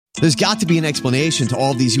There's got to be an explanation to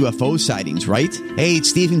all of these UFO sightings, right? Hey,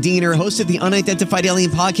 it's Stephen Diener, host of the Unidentified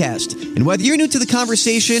Alien Podcast. And whether you're new to the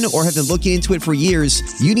conversation or have been looking into it for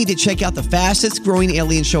years, you need to check out the fastest growing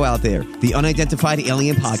alien show out there, the Unidentified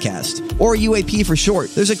Alien Podcast, or UAP for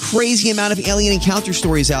short. There's a crazy amount of alien encounter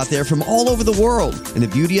stories out there from all over the world. And the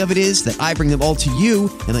beauty of it is that I bring them all to you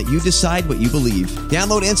and let you decide what you believe.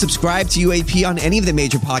 Download and subscribe to UAP on any of the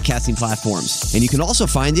major podcasting platforms. And you can also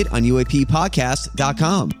find it on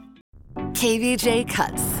UAPpodcast.com. KVJ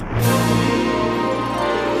Cuts.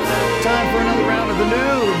 Time for another round of the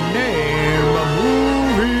new Name a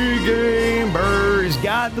Movie Game. Bird's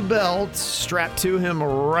got the belt strapped to him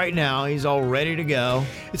right now. He's all ready to go.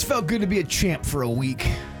 It's felt good to be a champ for a week.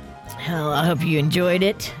 Hell, I hope you enjoyed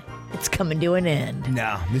it. It's coming to an end.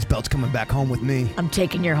 Nah, this belt's coming back home with me. I'm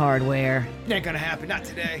taking your hardware. Ain't gonna happen, not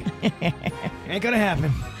today. Ain't gonna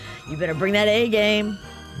happen. You better bring that A game.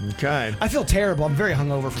 Okay. I feel terrible. I'm very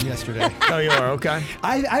hungover from yesterday. Oh, you are? Okay.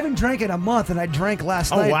 I haven't drank in a month, and I drank last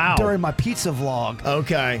night during my pizza vlog.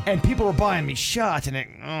 Okay. And people were buying me shots, and it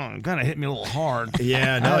kind of hit me a little hard.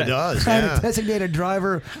 Yeah, no, it does. I had a designated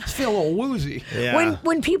driver. I feel a little woozy. Yeah.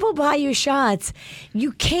 When people buy you shots,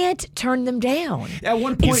 you can't turn them down. At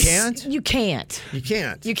one point, You can't? You can't. You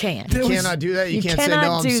can't. You can't. You cannot do that. You can't say, cannot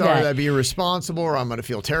no, I'm do sorry, that. that'd be irresponsible, or I'm going to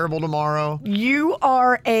feel terrible tomorrow. You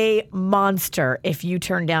are a monster if you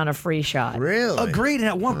turn down a free shot. Really? agreed. And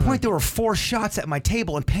at one point, there were 4 shots at my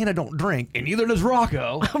table, and Panda don't drink, and neither does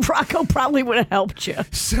Rocco. Rocco probably would have helped you.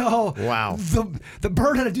 So Wow. the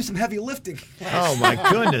bird had to do some heavy lifting. Oh, my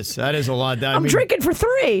goodness. That is a lot. I'm drinking for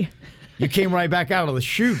 3. You came right back out of the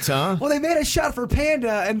chutes, huh? Well, they made a shot for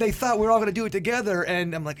Panda, and they thought we were all going to do it together.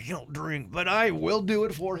 And I'm like, you don't drink, but I will do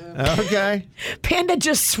it for him. Okay. Panda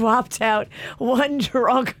just swapped out one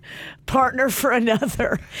drunk partner for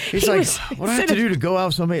another. He's like, what do I have to do to go out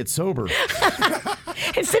with somebody that's sober?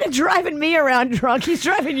 Instead of driving me around drunk, he's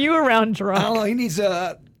driving you around drunk. I don't know. He needs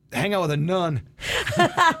to hang out with a nun. All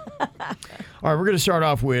right, we're going to start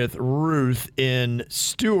off with Ruth in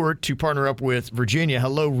Stewart to partner up with Virginia.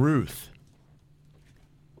 Hello, Ruth.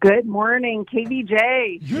 Good morning,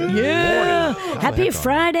 KVJ. Yeah. Happy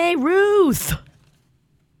Friday, Ruth.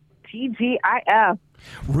 TGIF.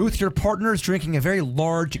 Ruth, your partner is drinking a very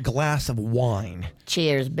large glass of wine.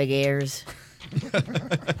 Cheers, big ears.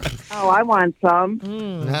 Oh, I want some.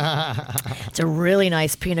 It's a really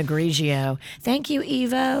nice Pinot Grigio. Thank you,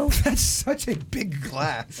 Evo. That's such a big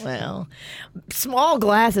glass. Well, small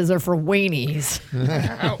glasses are for weenies.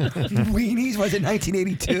 Weenies? Was it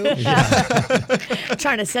 1982? I'm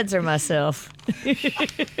trying to censor myself.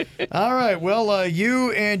 All right, well,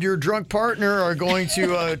 you and your drunk partner are going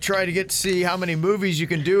to try to get to see how many movies you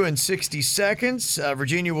can do in 60 seconds.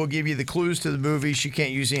 Virginia will give you the clues to the movie. She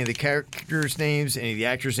can't use any of the characters' names, any of the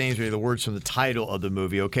actors' names, or any of the words from the title of the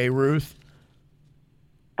movie. Okay, Ruth?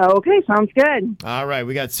 Okay, sounds good. All right,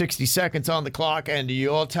 we got 60 seconds on the clock, and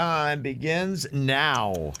your time begins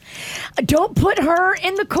now. Don't put her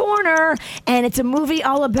in the corner. And it's a movie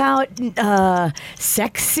all about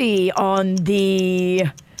sexy on the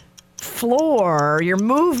floor, your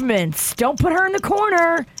movements. Don't put her in the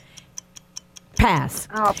corner. Pass.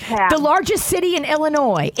 Oh, pass. The largest city in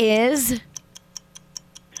Illinois is...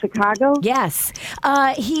 Chicago? Yes.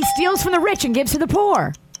 He steals from the rich and gives to the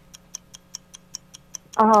poor.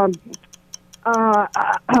 Robin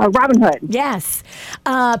Hood. Yes.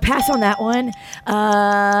 Pass on that one.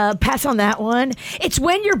 Pass on that one. It's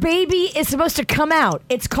when your baby is supposed to come out.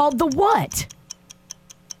 It's called the what?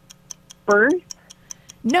 Birth?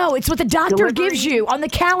 No, it's what the doctor Delivery? gives you on the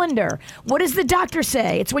calendar. What does the doctor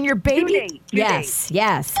say? It's when your baby... Due date.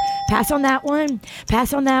 Yes. Pass on that one.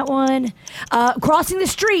 Pass on that one. Crossing the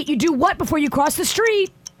street. You do what before you cross the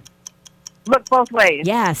street? Look both ways.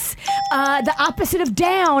 Yes. The opposite of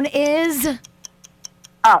down is...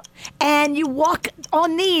 Up. And you walk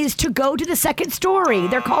on these to go to the second story.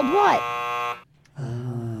 They're called what?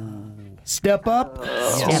 Step up.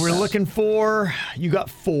 What we're looking for, you got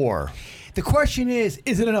 4. The question is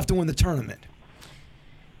it enough to win the tournament?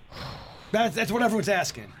 That's what everyone's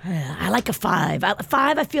asking. I like a 5.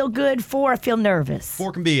 5, I feel good. 4, I feel nervous.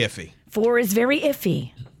 4 can be iffy. 4 is very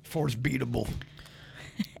iffy. 4 is beatable.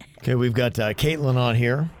 Okay, we've got Caitlin on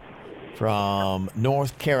here from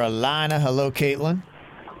North Carolina. Hello, Caitlin.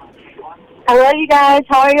 Hello, you guys.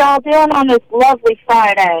 How are y'all doing on this lovely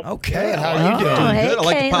Friday? Okay. How are you doing? Hey, Good. I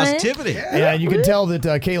like the Caitlin. positivity. Yeah, you can tell that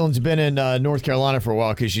Caitlin's been in North Carolina for a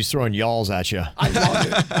while because she's throwing y'alls at you. I love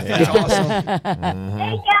it. That's awesome.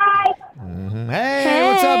 Hey, guys.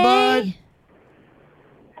 Hey, what's up, bud?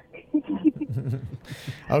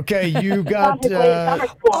 Okay, you got. Summer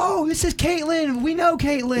school. Oh, this is Caitlin. We know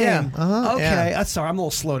Caitlin. Yeah, Okay. yeah. Sorry, I'm a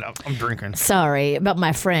little slowed up. I'm drinking. Sorry about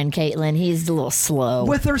my friend Caitlin. He's a little slow.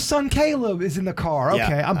 With her son Caleb is in the car. Yeah,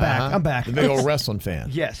 Okay, I'm back. I'm back. The big old wrestling fan.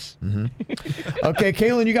 Yes. Okay,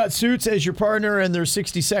 Kaylin, you got Suits as your partner, and there's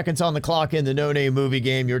 60 seconds on the clock in the No Name movie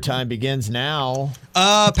game. Your time begins now.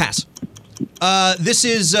 Pass. This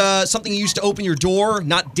is something you used to open your door,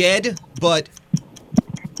 not dead, but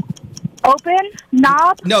Open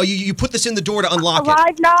knob. no, you put this in the door to unlock it.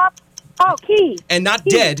 Alive knob. Oh, key. And not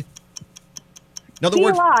Key. dead. In other Key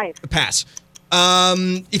words, alive. pass.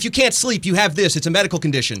 If you can't sleep, you have this. It's a medical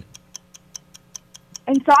condition.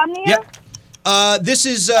 Insomnia. Yep. This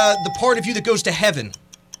is the part of you that goes to heaven.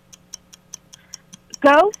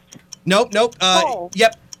 Ghost. Nope. Soul.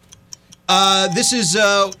 Yep. This is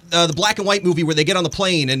the black and white movie where they get on the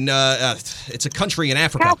plane and it's a country in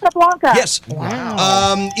Africa. Casablanca. Yes.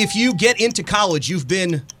 Wow. If you get into college, you've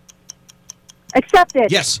been.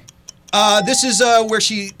 Accepted. Yes. This is where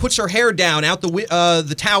she puts her hair down out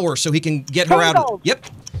the tower so he can get her out. Tangled. Yep.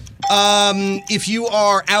 If you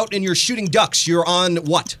are out and you're shooting ducks, you're on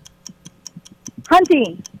what?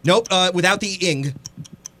 Hunting. Nope. Without the ing.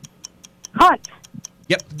 Hunt.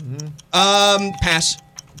 Yep. Pass.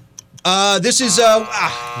 This is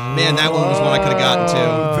man, that one was one I could have gotten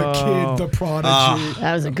to. The kid, the prodigy.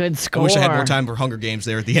 That was a good I score. wish I had more time for Hunger Games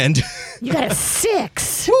there at the end. You got a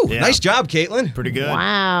 6. Woo, Yeah. Nice job, Caitlin. Pretty good.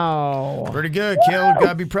 Wow. Pretty good, Caleb.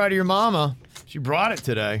 Gotta be proud of your mama. She brought it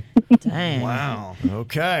today. Dang. Wow.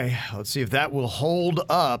 Okay, let's see if that will hold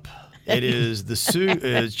up. It is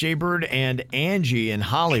it's Jay Bird and Angie in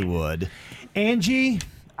Hollywood. Angie,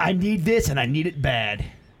 I need this and I need it bad.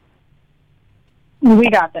 We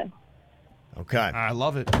got this. Okay, I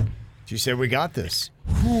love it. she said we got this.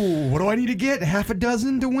 Ooh, what do I need to get? Half a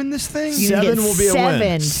dozen to win this thing? You Seven get will be a win.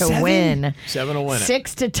 7 to 7? win. 7 will win it.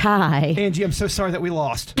 6 to tie. Angie, I'm so sorry that we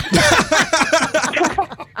lost.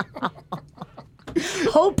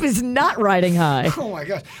 Hope is not riding high. Oh my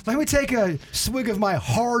gosh. Let me take a swig of my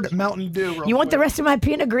hard Mountain Dew. Real You want the quick. rest of my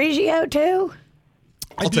Pinot Grigio too?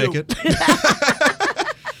 I'll take it.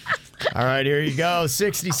 All right, here you go.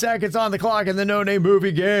 60 seconds on the clock, and the No Name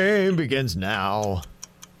movie game begins now.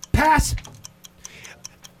 Pass.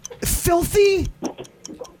 Filthy.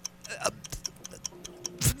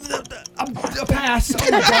 A pass.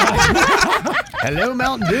 Oh my God. Hello,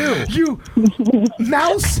 Mountain Dew. You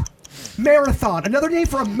mouse marathon. Another name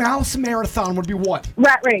for a mouse marathon would be what?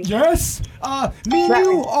 Rat race. Yes. Me and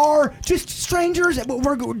you are just strangers. But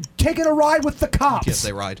we're taking a ride with the cops. Yes,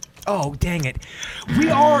 they ride. Oh, dang it. We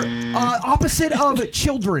are opposite of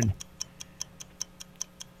children.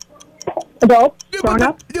 Adult. But- Grown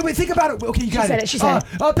up. Wait, think about it. Okay, you got said it. it, she said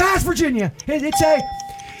Pass, Virginia. It's a.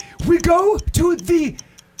 We go to the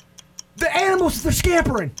animals. They're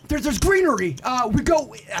scampering. There's greenery. We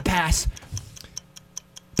go. Pass.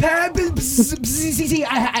 I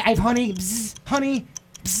have honey. Bzz, honey.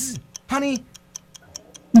 Bzz, honey.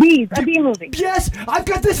 Bees. A bee movie. Yes, I've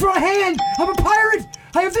got this for a hand. I'm a pirate.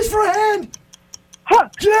 I have this for a hand.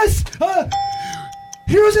 Hook. Yes.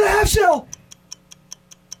 Heroes in a half shell.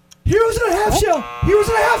 Heroes in a half shell. Heroes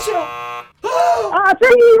in a half shell. Oh. 3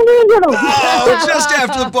 Little. Oh, just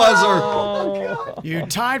after the buzzer. You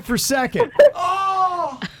tied for second.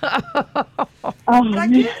 Oh.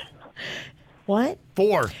 Oh, What?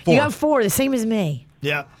 4. You got 4, the same as me.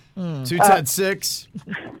 Yeah. Suits had 6.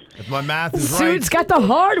 If my math is right, Suits got the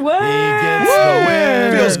hard way. he gets the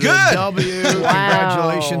win. Feels The good. W.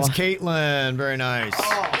 Congratulations, Caitlin. Very nice.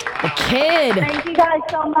 The kid. thank you guys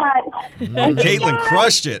so much. Caitlin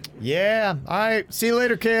crushed it. Yeah. All right. See you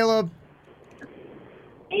later, Caleb.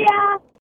 Yeah.